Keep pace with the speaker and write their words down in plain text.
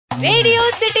Radio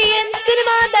சிட்டியின்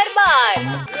cinema Darbar.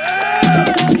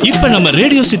 இப்ப நம்ம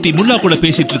ரேடியோ சிட்டி முல்லா கூட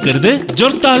பேசிட்டு இருக்கிறது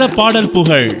ஜொர்த்தால பாடல்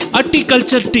புகழ் அட்டி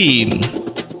கல்ச்சர் டீம்.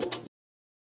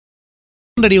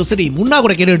 ரேடியோ சிட்டி முன்னா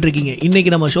கூட கேட்டுட்டு இருக்கீங்க. இன்னைக்கு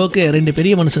நம்ம ஷோக்கு 2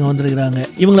 பெரிய மனுஷங்க வந்திருக்கிறாங்க.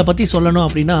 இவங்களை பற்றி சொல்லணும்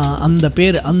அப்படின்னா அந்த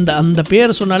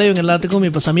பேர் சொன்னாலே இவங்க எல்லாத்துக்கும்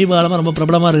இப்போ சமீப காலமாக ரொம்ப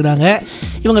பிரபலமாக இருக்கிறாங்க.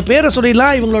 இவங்க பேரை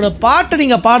சொல்லிடலாம். இவங்களோட பாட்டை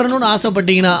நீங்கள் பாடணும்னு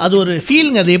ஆசைப்பட்டீங்கன்னா அது ஒரு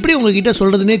ஃபீலுங்க. அது எப்படி உங்ககிட்ட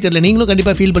சொல்கிறதுனே தெரியல. நீங்களும்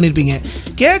கண்டிப்பாக ஃபீல் பண்ணியிருப்பீங்க.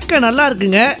 கேட்க நல்லா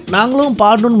இருக்குங்க. நாங்களும்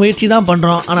பாடணும்னு முயற்சி தான்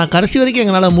பண்ணுறோம். ஆனால் கடைசி வரைக்கும்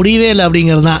எங்களால் முடியவே இல்லை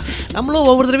அப்படிங்கிறது தான். நம்மளும்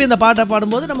ஒவ்வொரு தடவையும் இந்த பாட்டை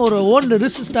பாடும்போது நம்ம ஒரு ஓன்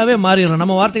ரிசிஸ்டாகவே மாறிடுறோம்.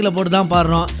 நம்ம வார்த்தைகளை போட்டு தான்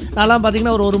பாடுறோம். நான்லாம்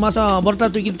பார்த்தீங்கன்னா ஒரு மாதம் பொரோட்டா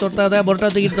தூக்கிட்டு தொட்டாதே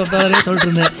சொல்லிட்டு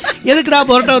இருந்தேன். எதுக்குடா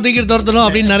பொரோட்டா தூக்கிட்டு துரத்தணும்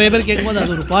அப்படின்னு நிறைய பேர் கேட்கும்போது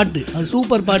அது ஒரு பாட்டு, அது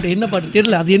சூப்பர் பாட்டு. என்ன பாட்டு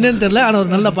தெரியல, அது என்னன்னு தெரியல, ஆனால்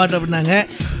ஒரு நல்ல பாட்டு அப்படின்னாங்க.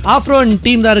 ஆஃப்ரோ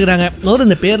டீம் தான் இருக்கிறாங்க. முதல்ல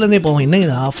இந்த பேர்லேருந்தே போவோம். என்னங்க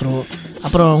இது ஆஃப்ரோ?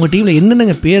 அப்புறம் உங்க டீம்ல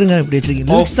என்னென்னங்க பேருங்க இப்படி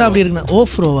வச்சிருக்கீங்க? அப்படி இருக்குண்ணா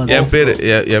ஓஃப்ரோ. என்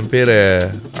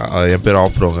பேர்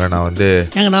ஆஃப்ரோங்க.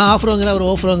 நான் ஆஃப்ரோங்கிற அவர்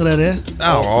ஓஃப்ரோங்கிறாரு.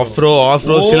 ஆஃப்ரோ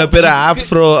சில பேர்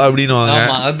ஆஃப்ரோ அப்படின்னுவாங்க.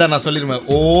 அதுதான் நான் சொல்லிருவேன்.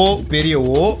 ஓ பெரிய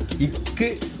ஓ இக்கு.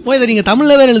 இதை நீங்க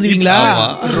தமிழ்ல வேற எழுதுவீங்களா?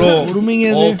 உண்மைங்க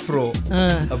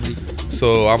அப்படி. ஸோ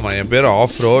ஆமாம், என் பேர்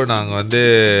ஆஃப்ரோ. நாங்கள்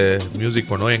மியூசிக்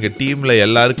பண்ணுவோம். எங்கள் டீமில்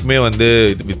எல்லாருக்குமே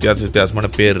வித்தியாசமான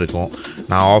பேர் இருக்கும்.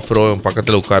 நான் ஆஃப்ரோ,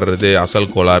 பக்கத்தில் உட்கார்றது அசல்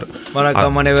கோலார்.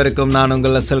 வணக்கம் அனைவருக்கும், நான்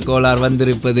உங்கள் அசல் கோலார்.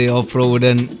 வந்திருப்பது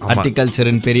ஆஃப்ரோவுடன்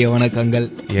ஹார்டிகல்ச்சரின் பெரிய வணக்கங்கள்.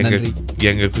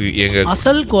 எங்க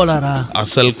அசல் கோலாரா?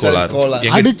 அசல் கோலார்.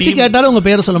 அடிச்சு கேட்டாலும் உங்க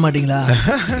பேரை சொல்ல மாட்டீங்களா?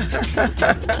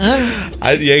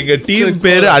 அது எங்க டீம்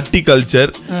பேரு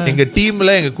ஹார்டிகல்ச்சர். எங்க டீம்ல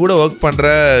எங்க கூட ஒர்க் பண்ற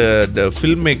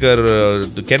ஃபில்ம் மேக்கர்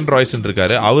கென் ராய்ஸ்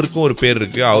இருக்காரு. அவருக்கும் ஒரு பேர்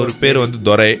இருக்கு. அவர் பேர்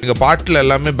துரை. எங்க பாட்டுல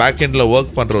எல்லாமே பேக் எண்ட்ல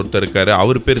ஒர்க் பண்ற ஒருத்தர் இருக்காரு.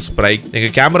 அவர் பேர் ஸ்ப்ரைக். எங்க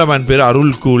கேமராமேன் பேர்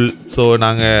அருள் கூல். ஸோ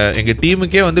நாங்க எங்க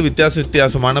டீமுக்கே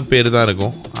வித்தியாசமான பேர் தான்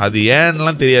இருக்கும். அது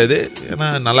ஏன்னுலாம் தெரியாது, ஏன்னா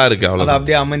நல்லா இருக்கு, அவ்வளோ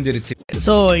அப்படியே அமைஞ்சிருச்சு.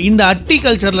 ஸோ இந்த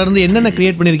ஹார்டிகல்ச்சர்ல இருந்து என்னென்ன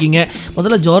கிரியேட் பண்ணிருக்கீங்க?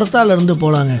 முதல்ல ஜொர்த்தால இருந்து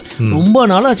போலாங்க. ரொம்ப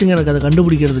நாளாச்சுங்க எனக்கு அதை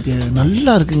கண்டுபிடிக்கிறதுக்கு.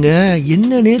 நல்லா இருக்குங்க,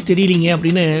 என்னன்னே தெரியலீங்க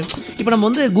அப்படின்னு. இப்போ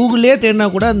நம்ம கூகுள்லேயே தேடினா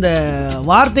கூட அந்த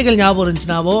வார்த்தைகள் ஞாபகம்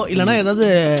இருந்துச்சுனாவோ, இல்லைன்னா ஏதாவது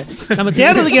நம்ம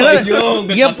தேடுறதுக்கு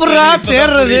ஏதாவது எப்படா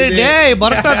தேடுறது, டேய்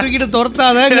பரோட்டா தூக்கிட்டு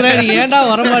துரத்தாதங்கிற, நீ ஏன்டா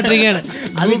வரமாட்டீங்கன்னு.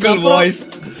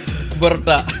 அதுக்கு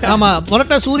பரோட்டா, ஆமா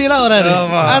பரோட்டா சூரியலாம் வராரு,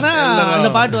 ஆனா அந்த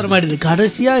பாட்டு வர மாட்டேது.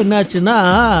 கடைசியா என்னாச்சுன்னா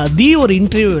ஒரு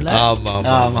இன்டர்வியூல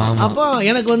அப்போ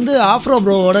எனக்கு ஆஃப்ரோ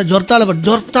ப்ரோவோட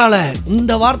ஜொர்த்தால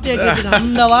இந்த வார்த்தையை கேட்டு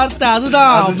அந்த வார்த்தை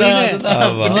அதுதான் அப்படின்னு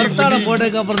ஜொர்த்தால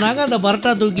போட்டதுக்கு அப்புறம் தாங்க அந்த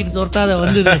பரோட்டா தூக்கிட்டு துரத்தாத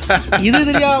வந்தது. இது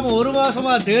தெரியாம ஒரு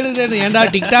மாசமா தேடுதேன்னு, ஏன்டா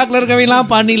டிக்டாக்ல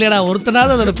இருக்கவங்கலாம் பாண்டிங்களேடா,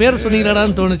 ஒருத்தனாவது அதோட பேர்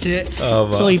சொன்னீங்களாடான்னு தோணுச்சு.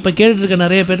 ஸோ இப்போ கேட்டுட்டு இருக்க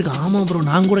நிறைய பேருக்கு ஆமா ப்ரோ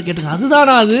நான் கூட கேட்டுருக்கேன்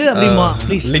அதுதானா அது அப்படிமா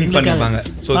ப்ளீஸ் லிங்க் பண்ணிப்பாங்க.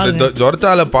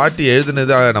 ஜொர்த்தால பாட்டு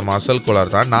எழுதுனது நம்ம அசல் கோலார்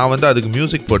தான். நான் அதுக்கு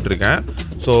மியூசிக் போட்டிருக்கேன்.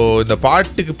 ஸோ இந்த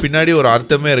பாட்டுக்கு பின்னாடி ஒரு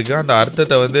அர்த்தமே இருக்கு. அந்த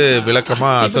அர்த்தத்தை விளக்கமா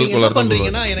அசல் கோலார் தான்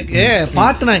சொல்லுவாங்க. எனக்கு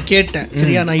பாட்டு நான் கேட்டேன்,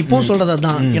 சரியா? நான் இப்போ சொல்றது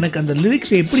தான், எனக்கு அந்த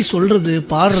லிரிக்ஸ் எப்படி சொல்றது,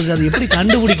 பாடுறது, அது எப்படி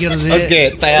கண்டுபிடிக்கிறது,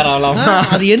 தயாராகலாம்.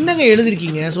 அது என்னங்க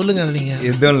எழுதிருக்கீங்க சொல்லுங்க. நீங்க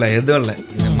எதுவும் இல்லை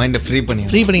மைண்டை ஃப்ரீ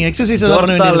பண்ணி எக்ஸசைஸ்.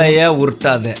 ஜொர்த்தாலையா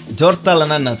உருட்டாத.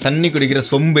 ஜொர்த்தாலன்னா தண்ணி குடிக்கிற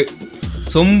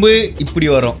சொம்பு இப்படி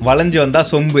வரும், வளைஞ்சு வந்தா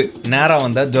சொம்பு, நேரம்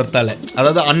வந்தா ஜொர்த்தாலை.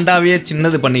 அதாவது அண்டாவே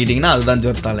சின்னது பண்ணிக்கிட்டீங்கன்னா அதுதான்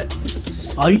ஜொர்த்தாலை.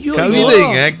 ஐயோ,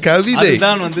 கவிதை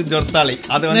தான் ஜொர்த்தாலை.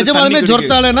 அது நிஜமாலுமே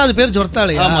ஜொர்த்தாலைனா அது பேர்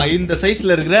ஜொர்த்தாலை. ஆமா, இந்த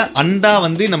சைஸ்ல இருக்கிற அண்டா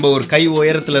நம்ம ஒரு கை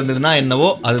உயரத்துல இருந்ததுன்னா என்னவோ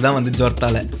அதுதான்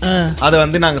ஜொர்த்தாலை.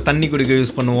 அதை நாங்க தண்ணி குடிக்க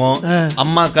யூஸ் பண்ணுவோம்.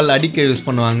 அம்மாக்கள் அடிக்க யூஸ்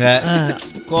பண்ணுவாங்க.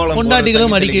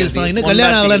 கொண்டாட்டிகளும் அடிக்க யூஸ் பண்ணுவாங்க.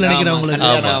 கல்யாணம் ஆகல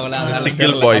நினைக்கிறவங்களுக்கு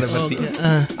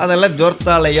அதெல்லாம்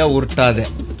ஜொர்த்தாலையா உருட்டாத.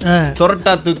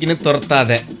 தொரட்டா தூக்கின்னு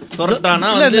துரத்தாத.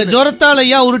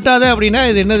 ஜொரத்தாலையா உருட்டாத அப்படின்னா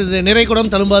இது என்னது? நிறைகுடம்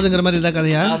தழும்பாதுங்கிற மாதிரி தான்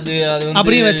கதையா? அது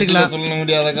அப்படியே வச்சுக்கலாம். சொல்ல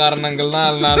முடியாத காரணங்கள் தான்,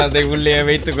 அதனால அதை உள்ளே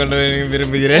வைத்துக் கொள்ள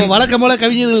விரும்புகிறேன். வழக்கம் போல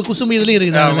கவிஞர்கள் குசும்பு இதுலயும்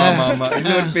இருக்குது.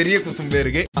 இது ஒரு பெரிய குசும்பு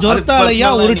இருக்கு. ஜொரத்தாலையா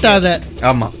உருட்டாத.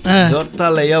 ஆமா,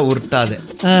 ஜொர்த்தாலையா உருட்டாத.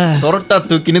 தொரட்டா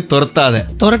தூக்கின்னு துரத்தாத.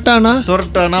 தொரட்டானா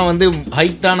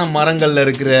ஹைட்டான மரங்கள்ல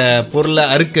இருக்கிற பொருளை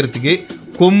அறுக்கிறதுக்கு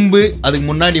கொம்பு, அதுக்கு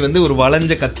முன்னாடி ஒரு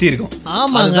வளைஞ்ச கத்தி இருக்கும்.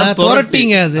 ஆமாங்க,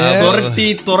 தொரட்டிங்க. அது தொரட்டி,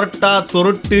 தொரட்டா,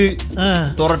 தொரட்டு,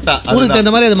 தொரட்டா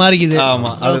இந்த மாதிரி அது மாறிக்குது.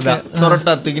 ஆமா, அதுதான்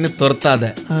தொரட்டா தூக்கின்னு துரத்தாத.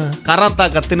 கராத்தா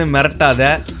கத்துன்னு மிரட்டாத.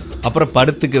 அப்புறம்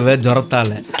படுத்துக்குவே ஜொரத்தால.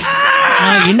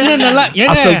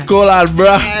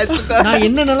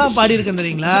 என்னென்னலாம் பாடி இருக்கேன்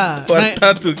தெரியுங்களா?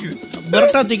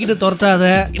 பரோட்டா தூக்கிட்டு துரத்தாத.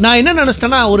 நான் என்ன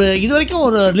நினைச்சிட்டேன்னா, இது வரைக்கும்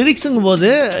ஒரு லிரிக்ஸுங்கும்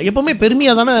போது எப்பவுமே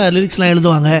பெருமையா தானே லிரிக்ஸ்லாம்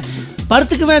எழுதுவாங்க.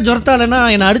 படுத்துக்குவே ஜொரத்தாலன்னா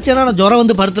என்ன அடிச்சேன்னா நான்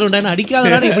ஜுரம் படுத்துருவேன்,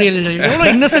 அடிக்காதனால இப்படி எவ்வளோ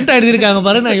இன்னசென்ட்டாக எழுதியிருக்காங்க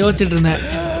பாரு. நான் யோசிச்சுட்டு இருந்தேன்.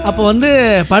 அப்போ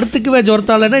படுத்துக்குவே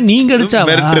ஜொரத்தாலன்னா நீங்க அடிச்சா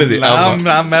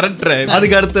நான் மிரட்டுறேன்.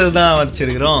 அதுக்கு அடுத்தது தான்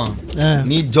வச்சிருக்கிறோம்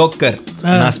நீ ஜோக்கர்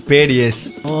நான் ஸ்பேடியஸ்.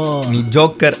 நீ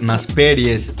ஜோக்கர் நான்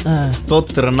ஸ்பேடியஸ்.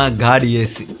 ஸ்தோத்திரனா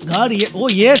காடியஸ். ஓ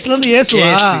ஏஸ்ல இருந்து இயேசுவா?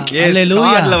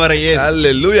 ஹalleluya வர இயேசு.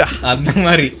 ஹalleluya அந்த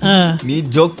மாதிரி. நீ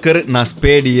ஜோக்கர் நான்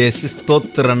ஸ்பேடியஸ்.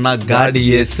 ஸ்தோத்திரனா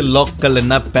காடியஸ்.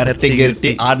 லோக்கல்னா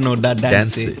பெர்டிகர்ட்டி ஆர்னோடா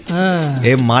டான்ஸ்.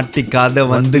 ஏ மாட்டிக்காத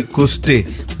வந்து குஸ்ட்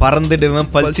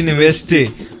பறந்துடுவேன் பல்ச்சினு வேஸ்ட்.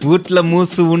 வீட்ல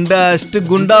மூசு உண்டாஸ்ட்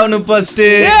குண்டாவனு ஃபர்ஸ்ட்.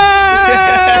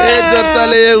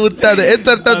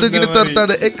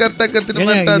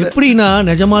 எப்படின்னா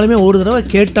நிஜமாலுமே ஒரு தடவை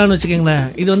கேட்டான்னு வச்சுக்கோங்களேன்,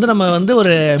 இது வந்து நம்ம வந்து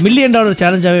ஒரு $1 மில்லியன்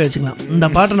சேலஞ்சாவே வச்சுக்கலாம். இந்த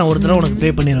பாட்டை நான் ஒரு தடவை உனக்கு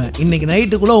ப்ளே பண்ணிடுவேன், இன்னைக்கு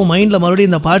நைட்டுக்குள்ள உன் மைண்ட்ல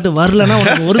மறுபடியும் இந்த பாட்டு வரலன்னா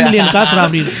உனக்கு $1 மில்லியன் காசுடா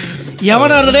அப்படின்னு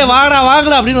எவனா இருந்தே வாடா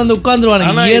வாங்கலாம் அப்படின்னு வந்து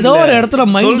உட்கார்ந்துருவாங்க. ஏதோ ஒரு இடத்துல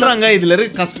சொல்றாங்க. இதுல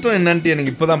இருக்க கஷ்டம் என்னன்ட்டு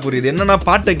எனக்கு இப்பதான் புரியுது. என்னன்னா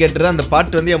பாட்டை கேட்டுறேன், அந்த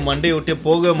பாட்டு வந்து என் மண்டையை விட்டே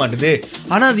போக மாட்டுது.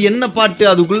 ஆனா அது என்ன பாட்டு,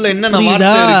 அதுக்குள்ள என்ன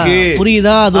இருக்கு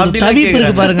புரியுதா? அது ஒரு தவிப்பு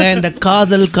இருக்கு பாருங்க. இந்த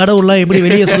காதல் கடவுள்லாம் எப்படி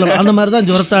வெளியே சொல்லலாம், அந்த மாதிரி தான்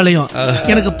ஜொர்த்தாலையும்.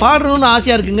 எனக்கு பாடணும்னு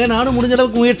ஆசையா இருக்குங்க, நானும் முடிஞ்ச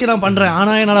அளவுக்கு முயற்சி நான் பண்றேன்.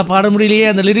 ஆனா என்னால பாட முடியலையே,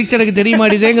 அந்த லிரிக்ஸ் எனக்கு தெரிய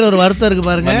மாட்டேங்குதுங்கிற ஒரு வருத்தம் இருக்கு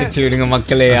பாருங்க. விடுங்க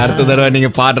மக்களே, அடுத்த தடவை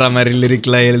நீங்க பாடுற மாதிரி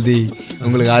லிரிக்லாம் எழுதி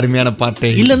உங்களுக்கு அருமையான பாட்டு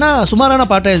இல்லைன்னா சுமாரான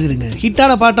பாட்டா எழுதிருங்க.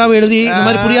 ஹிட்டான பாட்டாவை எழுதி இந்த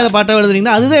மாதிரி புரியாத பாட்டாவை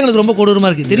எழுதுறீங்கன்னா அதுதான் எங்களுக்கு ரொம்ப கொடூரமா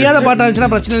இருக்கு. தெரியாத பாட்டா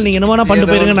இருந்துச்சுன்னா பிரச்சனை இல்லை, நீங்க என்னமான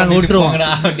பண்ணிட்டு போயிருங்க, நாங்க விட்டுருவோம்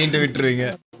அப்படின்ட்டு விட்டுருவீங்க.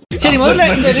 சரி, முதல்ல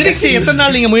இந்த லிரிக்ஸ் எத்தனை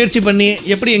நாள் நீங்க முயற்சி பண்ணி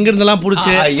எப்படி எங்க இருந்தெல்லாம்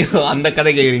புடிச்சு? ஐயோ அந்த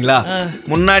கதை கேக்குறீங்களா?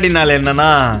 முன்னாடி நாள் என்னன்னா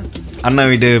அண்ணா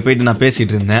வீட்டு போயிட்டு நான்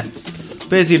பேசிட்டு இருந்தேன்.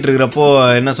 பேசிகிட்டு இருக்கிறப்போ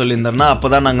என்ன சொல்லியிருந்தாருன்னா, அப்போ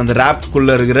தான் நாங்கள் அந்த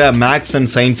ரேப்குள்ளே இருக்கிற மேக்ஸ் அண்ட்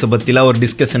சயின்ஸை பற்றிலாம் ஒரு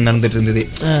டிஸ்கஷன் நடந்துட்டு இருந்தது.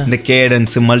 இந்த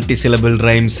கேடன்ஸு மல்டி சிலபிள்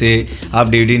ரைம்ஸு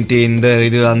அப்படி இப்படின்ட்டு இந்த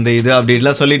இது அந்த இது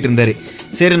அப்படின்லாம் சொல்லிட்டு இருந்தார்.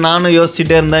 சரி நானும்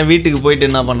யோசிச்சுட்டே இருந்தேன். வீட்டுக்கு போயிட்டு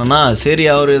என்ன பண்ணேன்னா, சரி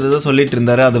அவர் எதோ சொல்லிட்டு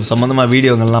இருந்தார், அது சம்மந்தமாக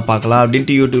வீடியோங்கள்லாம் பார்க்கலாம்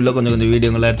அப்படின்ட்டு யூடியூப்பில் கொஞ்சம்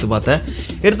வீடியோங்கள்லாம் எடுத்து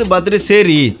பார்த்துட்டு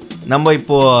சரி நம்ம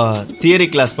இப்போது தியரி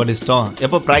கிளாஸ் படிச்சிட்டோம்,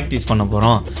 எப்போ ப்ராக்டிஸ் பண்ண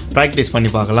போகிறோம், ப்ராக்டிஸ் பண்ணி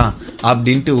பார்க்கலாம்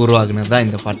அப்படின்ட்டு உருவாக்குனது தான்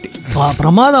இந்த பாட்டு.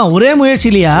 பிரமாதம். ஒரே முயற்சி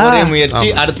இல்லையா? ஒரே முயற்சி.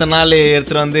 அடுத்த நாள்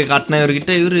எடுத்துகிட்டு வந்து காட்டின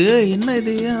இவர்கிட்ட, இவரு என்ன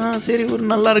இது, சரி ஒரு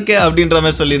நல்லா இருக்கே அப்படின்ற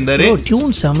மாதிரி சொல்லியிருந்தாரு.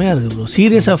 டியூன் செம்மையாக இருக்குது ப்ரோ,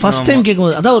 சீரியஸாக ஃபஸ்ட் டைம்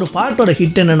கேட்கும்போது. அதான் ஒரு பாட்டோட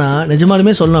ஹிட் என்னென்னா,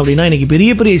 நிஜமாலுமே சொல்லணும் அப்படின்னா, இன்றைக்கி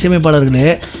பெரிய பெரிய இசையமைப்பாளர்களே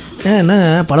என்ன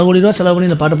பல கோடி ரூபா செலவு பண்ணி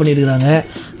இந்த பாட்டை பண்ணியிருக்கிறாங்க,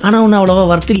 ஆனால் ஒன்றும் அவ்வளோவா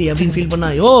ஒர்த் இல்லையே அப்படின்னு ஃபீல் பண்ணா,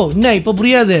 இன்னும் இப்போ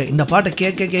புரியாது, இந்த பாட்டை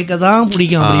கேட்க தான்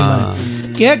பிடிக்கும் அப்படின்னா,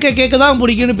 கேட்க தான்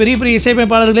பிடிக்கும்னு பெரிய பெரிய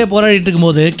இசையமைப்பாளர்களே போராடிட்டு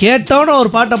இருக்கும்போது கேட்டோன்னு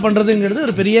ஒரு பாட்டை பண்ணுறதுங்கிறது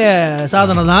ஒரு பெரிய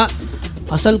சாதனை தான்.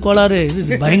 அசல் கோளாறு,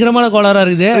 இது பயங்கரமான கோளாறாக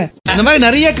இருக்குது. இந்த மாதிரி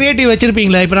நிறைய கிரியேட்டிவ்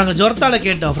வச்சிருப்பீங்களா? இப்போ நாங்கள் ஜொர்த்தால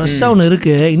கேட்டோம், ஃப்ரெஷ்ஷாக ஒன்று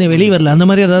இருக்குது, இன்னும் வெளியே வரல, அந்த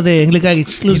மாதிரி ஏதாவது எங்களுக்காக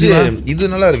எக்ஸ்க்ளூசிவ்?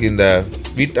 இது நல்லா இருக்குது இந்த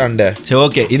வீட்டாண்ட. சரி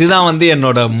ஓகே, இதுதான் வந்து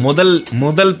என்னோட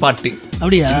முதல் பாட்டு.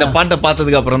 அப்படியா? இந்த பாட்டை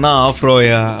பார்த்ததுக்கு அப்புறம் தான்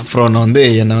ஆஃப்ரோன்னு வந்து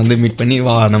என்னை வந்து மீட் பண்ணி,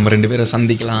 வா நம்ம 2 பேரும்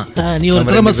சந்திக்கலாம், நீ ஒரு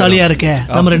திறமைசாலியா இருக்க,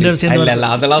 நம்ம 2 பேரும் சேர்ந்து. இல்லை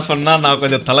அதெல்லாம் சொன்னா நான்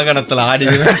கொஞ்சம் தலகணத்தில் ஆடி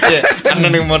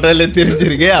அண்ணனுக்கு முதல்ல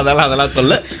தெரிஞ்சிருக்கு, அதெல்லாம்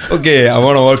சொல்ல ஓகே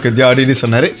அவனை ஓகே அப்படின்னு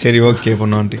சொன்னாரு. சரி ஓகே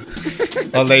பண்ணுவான்ட்டு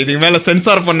அதான். இதுக்கு மேலே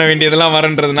சென்சார் பண்ண வேண்டியதெல்லாம்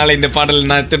வரன்றதுனால இந்த பாடலை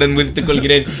நான் இத்துடன் முடித்துக்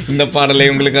கொள்கிறேன். இந்த பாடலை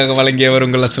உங்களுக்காக வழங்கியவர்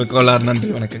உங்கள் அசல் கோலார். நன்றி,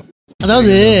 வணக்கம்.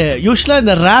 அதாவது யூஸ்வலாக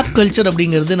இந்த ரேப் கல்ச்சர்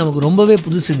அப்படிங்கிறது நமக்கு ரொம்பவே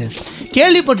புதுசுங்க.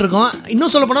 கேள்விப்பட்டிருக்கோம்,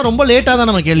 இன்னும் சொல்ல போனால் ரொம்ப லேட்டாக தான்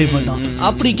நம்ம கேள்விப்பட்டோம்.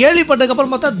 அப்படி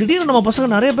கேள்விப்பட்டதுக்கப்புறம் பார்த்தா திடீர்னு நம்ம பசங்க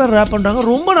நிறைய பேர் ரேப் பண்ணுறாங்க,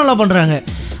 ரொம்ப நல்லா பண்ணுறாங்க.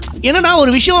 என்னன்னா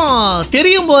ஒரு விஷயம்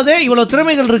தெரியும் போதே இவ்வளோ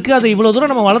திறமைகள் இருக்குது, அதை இவ்வளோ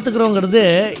தூரம் நம்ம வளர்த்துக்கிறோங்கிறது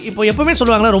இப்போ எப்போவுமே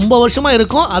சொல்லுவாங்களா, ரொம்ப வருஷமாக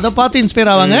இருக்கும், அதை பார்த்து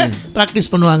இன்ஸ்பயர் ஆவாங்க,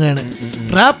 ப்ராக்டிஸ் பண்ணுவாங்கன்னு.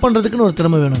 ரேப் பண்ணுறதுக்குன்னு ஒரு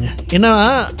திறமை வேணுங்க. ஏன்னா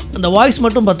அந்த வாய்ஸ்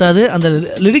மட்டும் பத்தாது, அந்த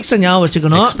லிரிக்ஸை ஞாபகம்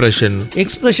வச்சுக்கணும்,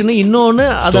 எக்ஸ்பிரஷன். இன்னொன்று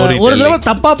அதை ஒரு தடவை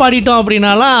தப்பாக பாடிட்டோம்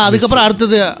அப்படின்னாலாம் அதுக்கப்புறம்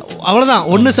அடுத்தது அவ்வளோதான்,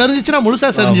 ஒன்று சரிஞ்சிச்சுன்னா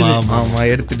முழுசாக சரிஞ்சுது,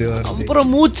 எடுத்துட்டு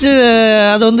அப்புறம் மூச்சு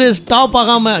அதை வந்து ஸ்டாப்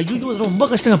ஆகாமல், ஐயோ ரொம்ப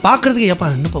கஷ்டங்க பார்க்குறதுக்கு,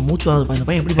 எப்பா என்னப்பா மூச்சு வாங்குது இந்த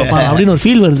பையன் எப்படி பார்ப்பாங்க அப்படின்னு ஒரு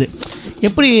ஃபீல் வருது.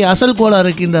 எப்படி அசல்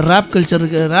கோளாருக்கு இந்த ரேப்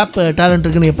கல்ச்சருக்கு, ரேப் டேலண்ட்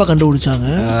இருக்குன்னு எப்போ கண்டுபிடிச்சாங்க?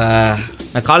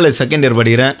 நான் காலேஜ் செகண்ட் இயர்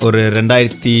படிக்கிறேன். ஒரு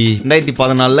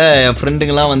 2014 என்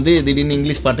ஃப்ரெண்டுங்கெல்லாம் வந்து திடீர்னு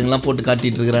இங்கிலீஷ் பாட்டுங்கெல்லாம் போட்டு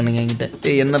காட்டிட்டு இருக்கிறானுங்க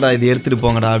என்கிட்ட. என்னடா இது எடுத்துகிட்டு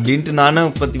போங்கடா அப்படின்ட்டு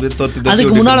நானும்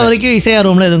அதுக்கு முன்னால் வரைக்கும்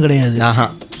இசையார்வம்லாம் எதுவும் கிடையாது?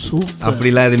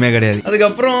 அப்படிலாம் எதுவுமே கிடையாது.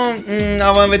 அதுக்கப்புறம்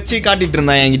அவன் வச்சு காட்டிட்டு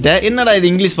இருந்தான் என்கிட்ட, என்னடா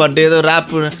இது இங்கிலீஷ் பாட்டு ஏதோ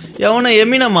ரேப், எவனோ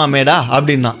எமினமா மேடா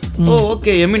அப்படின்னா.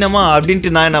 ஓகே எமினமா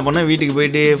அப்படின்ட்டு நான் என்ன பண்ணேன், வீட்டுக்கு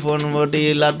போயிட்டு ஃபோன் போட்டு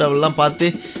லேப்டாப்லாம் பார்த்து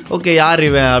ஓகே யார்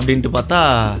இவன் அப்படின்ட்டு பார்த்தா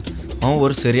அவன்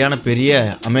ஒரு சரியான பெரிய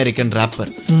அமெரிக்கன் ரேப்பர்.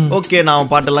 ஓகே நான்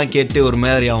அவன் பாட்டெல்லாம் கேட்டு ஒரு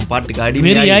மாதிரி அவன் பாட்டுக்கு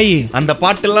அடிமையாகி அந்த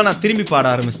பாட்டெல்லாம் நான் திரும்பி பாட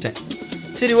ஆரம்பிச்சிட்டேன்.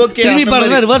 சரி ஓகே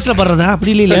ரிவர்ஸ்ல பாடுறதா?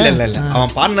 அப்படி இல்லை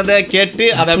அவன் பாடினதை கேட்டு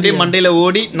அதை அப்படியே மண்டையில்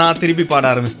ஓடி நான் திருப்பி பாட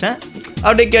ஆரம்பிச்சிட்டேன்.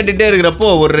 அப்படியே கேட்டுகிட்டே இருக்கிறப்போ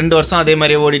ஒரு 2 வருஷம் அதே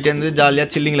மாதிரியே ஓடிட்டே இருந்து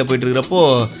ஜாலியாக சில்லிங்கில் போயிட்டு இருக்கிறப்போ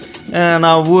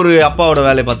நான் அப்பாவோட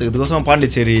வேலையை பார்த்துக்கிறதுக்கோசம்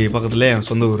பாண்டிச்சேரி பக்கத்தில் என்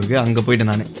சொந்த ஊருக்கு அங்கே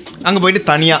போயிட்டு அங்கே போயிட்டு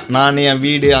தனியாக நான் என்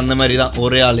வீடு அந்த மாதிரி தான்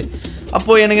ஒரே ஆள்.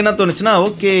 அப்போது எனக்கு என்ன தோணுச்சுன்னா,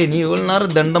 ஓகே நீ இவ்வளோ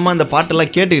நேரம் தண்டமாக இந்த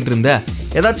பாட்டெல்லாம் கேட்டுக்கிட்டு இருந்த,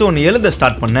 ஏதாச்சும் ஒன்று எழுத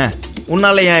ஸ்டார்ட் பண்ண,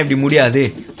 உன்னால் ஏன் இப்படி முடியாது,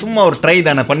 சும்மா ஒரு ட்ரை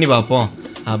தானே பண்ணி பார்ப்போம்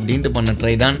அப்படின்ட்டு பண்ண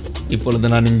ட்ரை தான்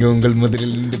இப்பொழுது நான் இங்கே உங்கள்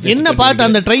முதலில். என்ன பாட்டு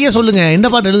அந்த ட்ரையை சொல்லுங்க, எந்த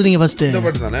பாட்டு எழுதுறீங்க ஃபர்ஸ்ட்? இந்த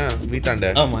பாட்டு தானே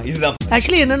வீட்டாண்ட. ஆமாம், இதுதான்.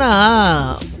 ஆக்சுவலி என்னன்னா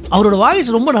அவரோட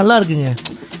வாய்ஸ் ரொம்ப நல்லா இருக்குங்க.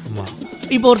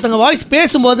 இப்போ ஒருத்தங்க வாய்ஸ்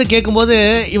பேசும்போது கேட்கும்போது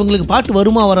இவங்களுக்கு பாட்டு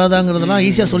வருமா வராதாங்கிறதெல்லாம்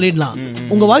ஈஸியாக சொல்லிடலாம்.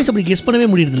 உங்கள் வாய்ஸ் அப்படி கெஸ் பண்ணவே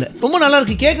முடியறதில்ல. ரொம்ப நல்லா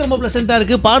இருக்கு, கேட்க ரொம்ப ப்ளசண்ட்டாக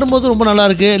இருக்கு, பாடும்போது ரொம்ப நல்லா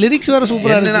இருக்கு, லிரிக்ஸ் வேற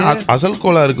சூப்பராக இருக்கு. அசல்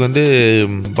கோலாருக்கு வந்து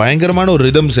பயங்கரமான ஒரு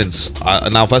ரிதம் சென்ஸ்.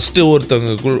 நான் ஃபர்ஸ்ட்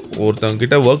ஒருத்தவங்க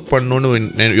கிட்ட ஒர்க்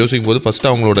பண்ணணும்னு யோசிக்கும் போது ஃபர்ஸ்ட்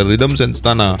அவங்களோட ரிதம் சென்ஸ்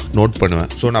தான் நான் நோட்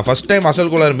பண்ணுவேன். ஸோ நான் ஃபர்ஸ்ட் டைம்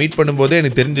அசல் கோலார் மீட் பண்ணும்போதே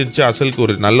எனக்கு தெரிஞ்சிருச்சு அசலுக்கு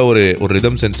ஒரு நல்ல ஒரு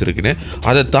ரிதம் சென்ஸ் இருக்குன்னு.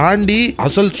 அதை தாண்டி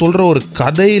அசல் சொல்ற ஒரு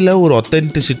கதையில ஒரு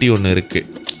ஒத்தென்டிசிட்டி ஒன்று இருக்கு,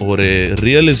 ஒரு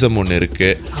ரியலிசம் ஒன்று இருக்கு,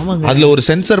 அதுல ஒரு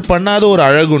சென்சர் பண்ணாத ஒரு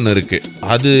அழகு ஒன்று இருக்கு.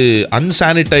 அது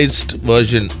அன்சானிடைஸ்ட்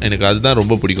வெர்ஷன், எனக்கு அதுதான்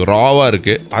ரொம்ப பிடிக்கும். ராவா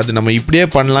இருக்கு, அது நம்ம இப்படியே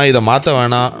பண்ணலாம், இதை மாற்ற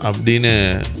வேணாம் அப்படின்னு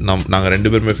நாங்கள்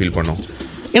 2 பேருமே ஃபீல் பண்ணோம்.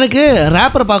 எனக்கு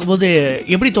ரேப்பரை பார்க்கும்போது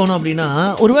எப்படி தோணும் அப்படின்னா,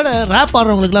 ஒருவேளை ரேப்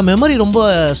ஆடுறவங்களுக்குலாம் மெமரி ரொம்ப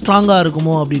ஸ்ட்ராங்காக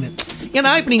இருக்குமோ அப்படின்னு.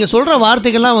 ஏன்னா இப்போ நீங்கள் சொல்கிற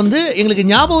வார்த்தைகள்லாம் வந்து எங்களுக்கு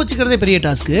ஞாபகம் வச்சுக்கிறதே பெரிய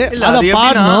டாஸ்க்கு. அதை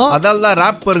பாடணும். அதால் தான்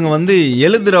ரேப்பருங்க வந்து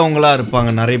எழுதுறவங்களா இருப்பாங்க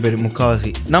நிறைய பேர்,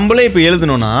 முக்கால்வாசி. நம்மளே இப்போ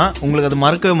எழுதணும்னா உங்களுக்கு அது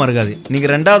மறக்கவே மறக்காது.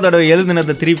 நீங்கள் 2வது தடவை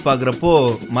எழுதுனதை திருப்பி பார்க்குறப்போ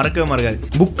மறக்கவே மறக்காது.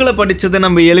 புக்கில் படித்ததை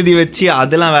நம்ம எழுதி வச்சு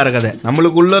அதெல்லாம் வேற கதை.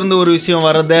 நம்மளுக்கு உள்ளேருந்து ஒரு விஷயம்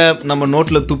வரதை நம்ம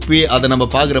நோட்டில் துப்பி அதை நம்ம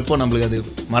பார்க்குறப்போ நம்மளுக்கு அது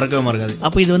மறக்கவே மறக்காது.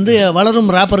 அப்போ இது வந்து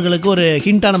வளரும் ரேப்பர்களுக்கு ஒரு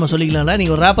ஹிண்டாக நம்ம சொல்லிக்கலாம்ல.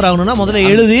 நீங்கள் ஒரு ரேப்பர் ஆகணும்னா முதல்ல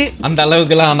எழுதி. அந்த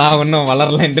அளவுக்குலாம் நான் ஒன்றும்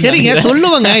வளரல. சரிங்க,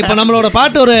 சொல்லுவாங்க. இப்போ நம்மளோட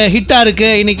பாட்டு ஒரு ஹிட்டா இருக்கு,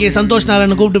 இன்னைக்கு சந்தோஷ்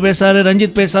நாராயணன் கூப்பிட்டு பேசுறாரு,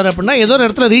 ரஞ்சித் பேசுறாரு அப்படின்னா ஏதோ ஒரு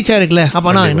இடத்துல ரீச் ஆயிருக்குல்ல,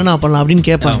 அப்பனா என்னென்ன பண்ணலாம் அப்படின்னு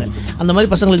கேட்பாங்க. அந்த மாதிரி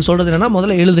பசங்களுக்கு சொல்றது என்னன்னா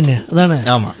முதல்ல எழுதுங்க, அதானே?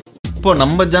 ஆமா. இப்போ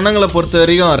நம்ம ஜனங்களை பொறுத்த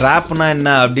வரைக்கும் ரேப்னா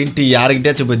என்ன அப்படின்ட்டு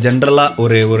யாருக்கிட்டயாச்சும் இப்போ ஜென்ரலாக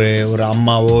ஒரு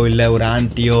அம்மாவோ இல்லை ஒரு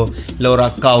ஆன்ட்டியோ இல்லை ஒரு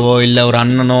அக்காவோ இல்லை ஒரு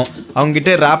அண்ணனோ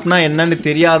அவங்ககிட்ட ரேப்னா என்னன்னு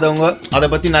தெரியாதவங்க, அதை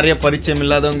பற்றி நிறைய பரிச்சயம்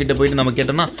இல்லாதவங்க கிட்ட போயிட்டு நம்ம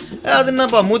கேட்டோம்னா அது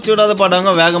என்னப்பா மூச்சு விடாத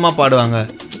பாடுவாங்க, வேகமாக பாடுவாங்க.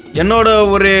 என்னோட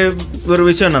ஒரு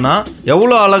விஷயம் என்னன்னா,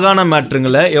 எவ்வளோ அழகான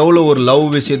மேட்ருங்களை, எவ்வளோ ஒரு லவ்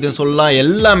விஷயத்தையும் சொல்லலாம்,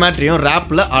 எல்லா மேட்ரையும்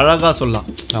ரேப்பில் அழகாக சொல்லலாம்.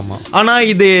 ஆமாம். ஆனால்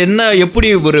இது என்ன,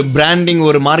 எப்படி ஒரு பிராண்டிங்,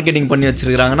 ஒரு மார்க்கெட்டிங் பண்ணி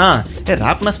வச்சிருக்கிறாங்கன்னா,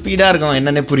 ரேப்னா ஸ்பீடாக இருக்கும்,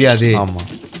 என்னன்னே புரியாது.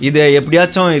 ஆமாம். இதை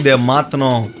எப்படியாச்சும் இதை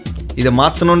மாற்றணும், இதை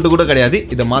மாற்றணுன்ட்டு கூட கிடையாது,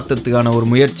 இதை மாற்றத்துக்கான ஒரு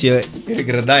முயற்சியை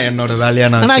எடுக்கிறது தான் என்னோட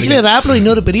வேலையான. ஆனால் ஆக்சுவலி ரேப்பில்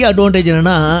இன்னொரு பெரிய அட்வான்டேஜ்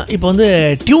என்னன்னா, இப்போ வந்து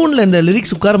டியூனில் இந்த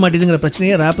லிரிக்ஸ் உட்கார மாட்டேங்குங்கிற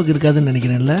பிரச்சனையே ரேப்புக்கு இருக்காதுன்னு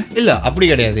நினைக்கிறேன்ல. இல்லை, அப்படி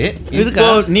கிடையாது. இப்போ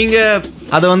நீங்கள்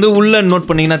அதை வந்து உள்ள நோட்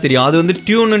பண்ணீங்கன்னா தெரியும், அது வந்து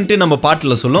டியூன்ட்டு நம்ம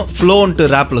பாட்டில் சொல்லும், ஃப்ளோன்ட்டு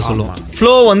ரேப்பில் சொல்லுவோம்.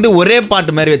 ஃப்ளோ வந்து ஒரே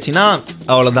பாட்டு மாதிரி வச்சுன்னா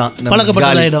அவ்வளோதான்,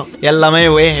 பழக்கப்பட்டதாயிடும். எல்லாமே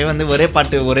வந்து ஒரே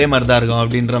பாட்டு ஒரே மாதிரி தான் இருக்கும்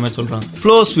அப்படின்ற மாதிரி சொல்கிறாங்க.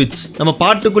 ஃப்ளோ ஸ்விட்ச், நம்ம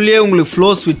பாட்டுக்குள்ளேயே உங்களுக்கு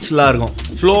ஃப்ளோ ஸ்விட்ச்லாம் இருக்கும்.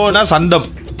 ஃப்ளோனா சந்தம்,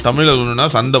 தமிழில் சொல்லணும்னா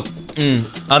சந்தம்.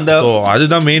 அந்த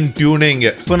அதுதான் மெயின் டியூனே இங்க.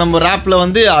 இப்போ நம்ம ரேப்ல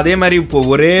வந்து அதே மாதிரி இப்போ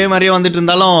ஒரே மாதிரியே வந்துட்டு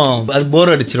இருந்தாலும் அது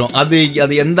போர் அடிச்சிடும்.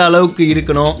 அது எந்த அளவுக்கு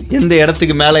இருக்கணும், எந்த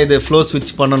இடத்துக்கு மேல இது ஃப்ளோ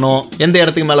ஸ்விட்ச் பண்ணணும், எந்த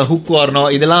இடத்துக்கு மேல ஹுக் வரணும்,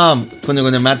 இதெல்லாம்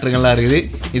கொஞ்சம் மேட்ருங்கள்லாம் இருக்குது.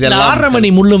 இதெல்லாம் 6:30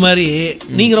 மணி முள்ளு மாதிரி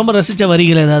நீங்க ரொம்ப ரசிச்ச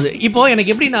வரிகள் ஏதாவது. இப்போ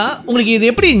எனக்கு எப்படின்னா, உங்களுக்கு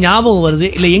இது எப்படி ஞாபகம் வருது,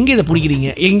 இல்ல எங்க இதை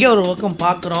பிடிக்கிறீங்க? எங்கே ஒரு பக்கம்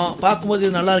பார்க்கும்போது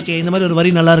இது நல்லா இருக்கே, இந்த மாதிரி ஒரு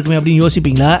வரி நல்லா இருக்குமே அப்படின்னு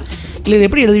யோசிப்பீங்களா, இல்லை இது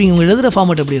எப்படி எழுதுவீங்க? உங்க எழுதுகிற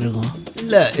ஃபார்மேட் எப்படி இருக்கும்?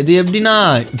 இல்லை, இது எப்படின்னா,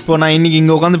 இப்போ நான் இன்னைக்கு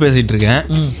இங்கே உட்காந்து பேசிகிட்டு இருக்கேன்.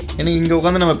 எனக்கு இங்கே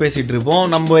உட்காந்து நம்ம பேசிகிட்டு இருப்போம்.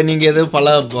 நீங்கள் எதோ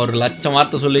ஒரு 1,00,000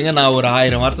 வார்த்தை சொல்லுவீங்க, நான் ஒரு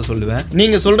 1000 வார்த்தை சொல்லுவேன்.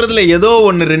 நீங்கள் சொல்கிறதுல ஏதோ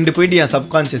 1-2 போயிட்டு என்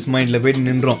சப்கான்ஷியஸ் மைண்டில் போயிட்டு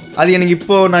நின்றோம். அது எனக்கு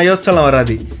இப்போ நான் யோசிச்சாலும்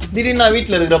வராது. திடீர்னு நான்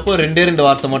வீட்டில் இருக்கிறப்போ 2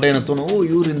 வார்த்தை மட்டும் எனக்கு தோணும்.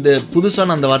 இவர் இந்த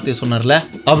புதுசான அந்த வார்த்தையை சொன்னார்ல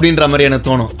அப்படின்ற மாதிரி எனக்கு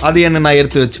தோணும். அது என்ன நான்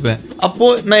எடுத்து வச்சுப்பேன்.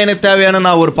 அப்போது நான் எனக்கு தேவையான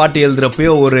நான் ஒரு பாட்டு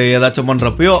எழுதுகிறப்பையோ ஒரு ஏதாச்சும்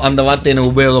பண்ணுறப்பையோ அந்த வார்த்தை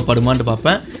எனக்கு உபயோகப்படுமான்னு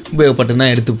பார்ப்பேன். உபயோகப்பட்டுனா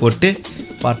எடுத்து போட்டு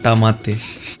பாட்டா மாத்து.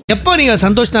 எப்போ நீங்கள்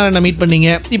சந்தோஷ் நாராயணனை மீட் பண்ணீங்க?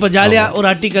 இப்போ ஜாலியாக ஒரு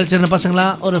ஹார்டிகல்ச்சர்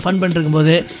பசங்களாம் ஒரு ஃபன் பண்ணிட்டு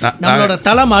இருக்கும்போது நம்மளோட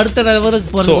தளம் அடுத்த லெவலுக்கு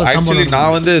போகிறது.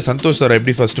 நான் வந்து சந்தோஷ் சார்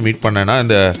எப்படி ஃபர்ஸ்ட் மீட் பண்ணேன்னா,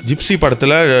 இந்த ஜிப்சி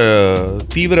படத்தில்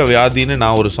தீவிர வியாதின்னு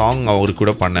நான் ஒரு சாங் அவருக்கு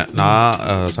கூட பண்ணேன். நான்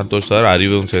சந்தோஷ் சார்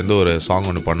அறிவும் சேர்ந்து ஒரு சாங்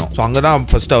ஒன்று பண்ணோம். ஸோ அங்கே தான்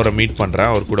ஃபர்ஸ்ட் அவரை மீட்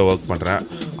பண்ணுறேன், அவர் கூட ஒர்க் பண்ணுறேன்.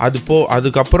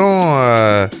 அதுக்கப்புறம்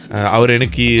அவர்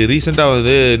எனக்கு ரீசெண்டாக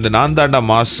வந்து இந்த நான் தாண்டா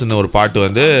மாஸ்ன்னு ஒரு பாட்டு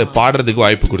வந்து பாடுறதுக்கு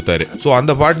வாய்ப்பு கொடுத்தாரு. ஸோ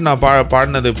அந்த பாட்டு நான்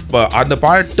பாடினது, அந்த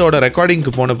பாட்டோட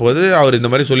ரெக்கார்டிங்க்கு போன போது அவர் இந்த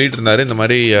மாதிரி சொல்லிட்டு இருந்தாரு, இந்த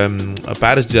மாதிரி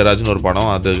பாரிஸ் ஜெயராஜ்னு ஒரு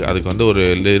படம், அதுக்கு வந்து ஒரு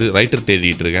ரைட்டர்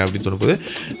தேடிட்டு இருக்கேன் அப்படின்னு சொன்னபோது,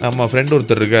 நம்ம ஃப்ரெண்ட்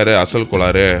ஒருத்தர் இருக்காரு அசல்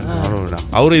கோலார்,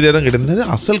 அவரு இதே தான் கிட்ட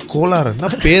அசல்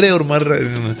கோலார்னா பேரே ஒரு மாதிரி.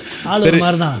 சரி,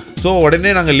 ஸோ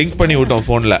உடனே நாங்கள் லிங்க் பண்ணி விட்டோம்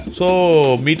ஃபோனில். ஸோ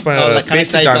மீட் பண்ண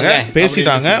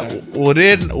பேசிட்டாங்க. ஒரே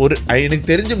ஒரு எனக்கு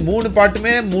தெரிஞ்ச 3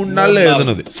 பாட்டுமே 3 நாள்ல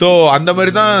எழுதுனது. ஸோ அந்த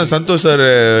மாதிரி தான் சந்தோஷ் சார்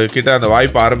கிட்ட அந்த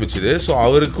வாய்ப்பு ஆரம்பிச்சுது. ஸோ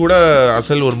அவருக்கு கூட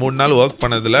அசல் ஒரு 3 நாள் ஒர்க்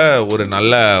பண்ணதுல ஒரு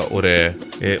நல்ல ஒரு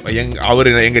அவர்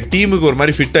எங்க டீமுக்கு ஒரு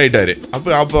மாதிரி ஃபிட் ஆயிட்டாரு.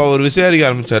 அப்போ அவர் விசாரிக்க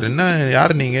ஆரம்பிச்சாரு, என்ன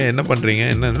யார் நீங்க, என்ன பண்றீங்க,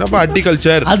 என்னப்பா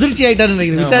அட்டிகல்ச்சர். அதிர்ச்சி ஆயிட்டாரு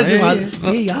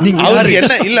அவருக்கு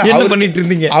என்ன இல்ல அவர் பண்ணிட்டு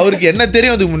இருந்தீங்க, அவருக்கு என்ன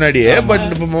தெரியும் அதுக்கு முன்னாடியே. பட்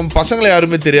பசங்களை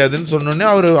யாருமே தெரியாதுன்னு சொன்னோடனே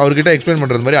அவர்கிட்ட எக்ஸ்பிளைன்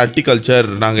பண்றது மாதிரி அட்டிகல்ச்சர்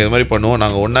நாங்க இது மாதிரி பண்ணுவோம்,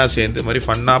 நாங்க ஒன்னா சேர்ந்து இது மாதிரி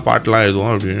ஃபன்னா பாட்டெல்லாம்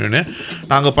எழுதுவோம் அப்படின்னு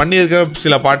நாங்க பண்ணியிருக்கிற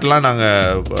சில பாட்டெல்லாம் நாங்க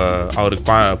அவருக்கு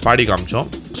பாடி காமிச்சோம்.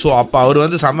 ஸோ அப்போ அவர்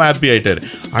வந்து செம்ம ஹாப்பி ஆகிட்டார்.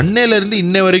 அன்னையிலேருந்து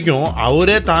இன்னை வரைக்கும்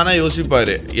அவரே தானாக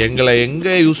யோசிப்பார், எங்களை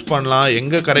எங்கே யூஸ் பண்ணலாம்,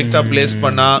 எங்கே கரெக்டாக பிளேஸ்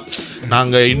பண்ணால்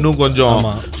நாங்கள் இன்னும் கொஞ்சம்.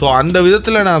 ஸோ அந்த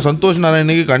விதத்தில் நான் சந்தோஷ்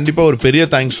நாராயணுக்கு கண்டிப்பாக ஒரு பெரிய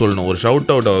தேங்க்ஸ் சொல்லணும், ஒரு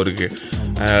ஷவுட் அவுட் அவருக்கு.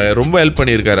 ரொம்ப ஹெல்ப்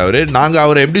பண்ணியிருக்காரு அவர். நாங்கள்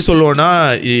அவரை எப்படி சொல்லுவோன்னா,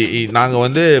 நாங்கள்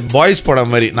வந்து பாய்ஸ் படம்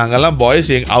மாதிரி, நாங்கள்லாம்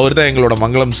பாய்ஸ், அவர் தான் எங்களோட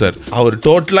மங்களம் சார். அவர்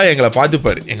டோட்டலாக எங்களை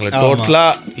பார்த்துப்பார், எங்களை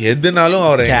டோட்டலாக எதுனாலும்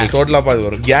அவர் எங்களை டோட்டலாக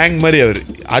பார்த்துப்பார். கேங் மாதிரி அவர்,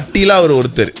 அட்டிலாம் அவர்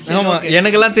ஒருத்தர். ஆமாம்,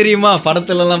 எனக்கெல்லாம் தெரியுமா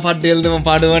படத்துலலாம் பாட்டு எழுதுவேன்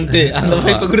பாடுவேன்ட்டு, அந்த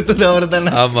வாய்ப்பு கொடுத்தது அவர்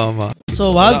தானே. ஆமாம் ஆமாம். ஸோ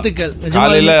வாழ்த்துக்கள்.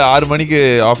 காலையில் 6 மணிக்கு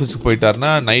ஆஃபீஸுக்கு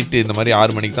போயிட்டாருன்னா நைட்டு இந்த மாதிரி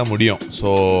 6 மணிக்கு தான் முடியும். ஸோ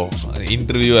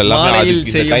இன்டர்வியூ எல்லாம்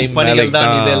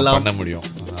பண்ண முடியும்.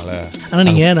 ஆனால்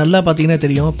நீங்கள் நல்லா பார்த்தீங்கன்னா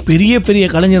தெரியும், பெரிய பெரிய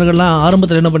கலைஞர்கள்லாம்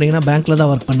ஆரம்பத்தில் என்ன பண்ணீங்கன்னா பேங்க்ல தான்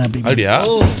ஒர்க் பண்ண. அப்படியா?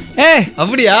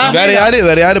 அப்படியா? வேற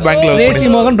யாரு பேங்க்ல? ரேசி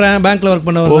மோகன் பேங்க்ல ஒர்க்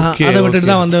பண்ணவர் தான், அதை விட்டுட்டு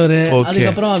தான் வந்தவர்.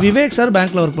 அதுக்கப்புறம் விவேக் சார்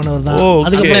பேங்க்ல ஒர்க் பண்ணவர் தான்.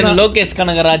 அதுக்கப்புறம் லோகேஷ்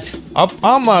கனகராஜ்.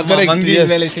 ஆமா கரெக்ட்.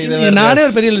 வேலை செய்தவர். நானே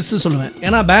ஒரு பெரிய லிஸ்ட் சொல்லுவேன்.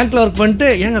 ஏன்னா பேங்க்ல ஒர்க் பண்ணிட்டு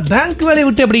எங்க பேங்க் வேலையை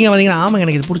விட்டு எப்படிங்க வந்தீங்கன்னா, ஆமாங்க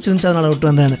எனக்கு இது பிடிச்சிருந்துச்சு அதனால விட்டு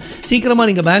வந்தேன். சீக்கிரமா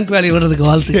நீங்க பேங்க் வேலையை விடுறதுக்கு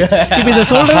வாழ்த்து. இப்போ இதை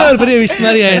சொல்றது ஒரு பெரிய விஷயம்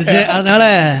மாதிரி ஆயிடுச்சு. அதனால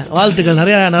வாழ்த்துக்கள்.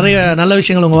 நிறைய நல்ல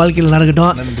விஷயங்கள் உங்க வாழ்க்கையில்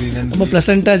நடக்கட்டும். ரொம்ப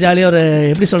பிளசண்டா ஜாலியா ஒரு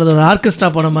எப்படி சொல்றது, ஒரு ஆர்கெஸ்ட்ரா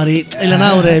போன மாதிரி, இல்லைன்னா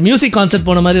ஒரு மியூசிக் கான்சர்ட்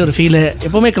போன மாதிரி ஒரு ஃபீல்.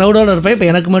 எப்பவுமே கிரௌடோட இருப்பேன், இப்போ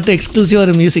எனக்கு மட்டும் எக்ஸ்க்ளூசிவா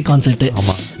ஒரு மியூசிக் கான்சர்ட்.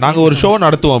 ஆமா, நாங்க ஒரு ஷோ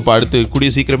நடத்துவோம். இப்போ அடுத்து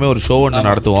கூடிய சீக்கிரமே ஒரு ஷோ ஒன்று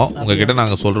நடத்துவோம். உங்ககிட்ட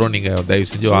நாங்க சொல்றோம், நீங்க தயவு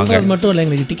செஞ்சு வாங்க. அது மட்டும் இல்லை,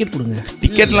 எங்களுக்கு டிக்கெட் கொடுங்க.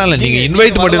 டிக்கெட்லாம் இல்லை, நீங்க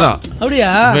இன்வைட் மட்டும் தான்.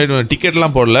 அப்படியா?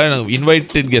 டிக்கெட்லாம் போடல,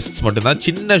 இன்வைட்டட் கெஸ்ட்ஸ் மட்டும் தான்.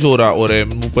 சின்ன ஷோரா ஒரு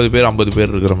 30 பேர் 50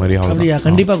 பேர் இருக்கிற மாதிரி. அப்படியா?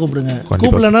 கண்டிப்பா கூப்பிடுங்க.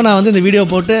 கூப்பிடலன்னா நான் வந்து இந்த வீடியோ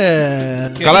போட்டு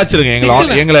கலாச்சிருங்க,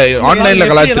 எங்களை ஆன்லைன்ல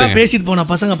கலாச்சிருங்க. பேசிட்டு போன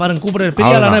பசங்க பாருங்க, கூப்பிடுற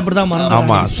பெரிய ஆளானா இப்படிதான் மறந்து.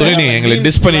 ஆமா, சொல்லி எங்களை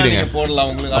டிஸ் பண்ணிடுங்க.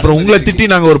 அப்புறம் உங்களை திட்டி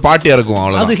நாங்க ஒரு பாட்டி இறக்குவோம்,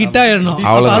 அவ்வளவுதான். அது ஹிட் ஆயிடணும்,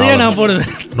 அதையே நான்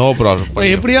போடுவேன். No problem.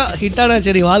 எப்படியோ ஹிட் ஆனா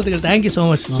சரி. வாழ்த்துக்கள். Thank you so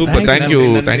much. Super. Thank you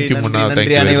Munna.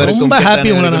 Thank you. ரொம்ப ஹாப்பி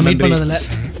உங்களை நான் மீட் பண்ணதுல.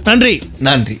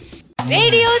 நன்றி.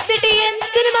 ரேடியோ சிட்டியின்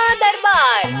சினிமா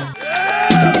தர்பார்.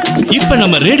 இப்ப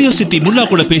நம்ம ரேடியோ சிட்டி முன்னா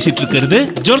கூட பேசிட்டு இருக்கிறது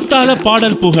ஜொர்த்தால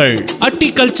பாடல் புகழ் அட்டி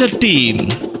கல்ச்சர் டீம்.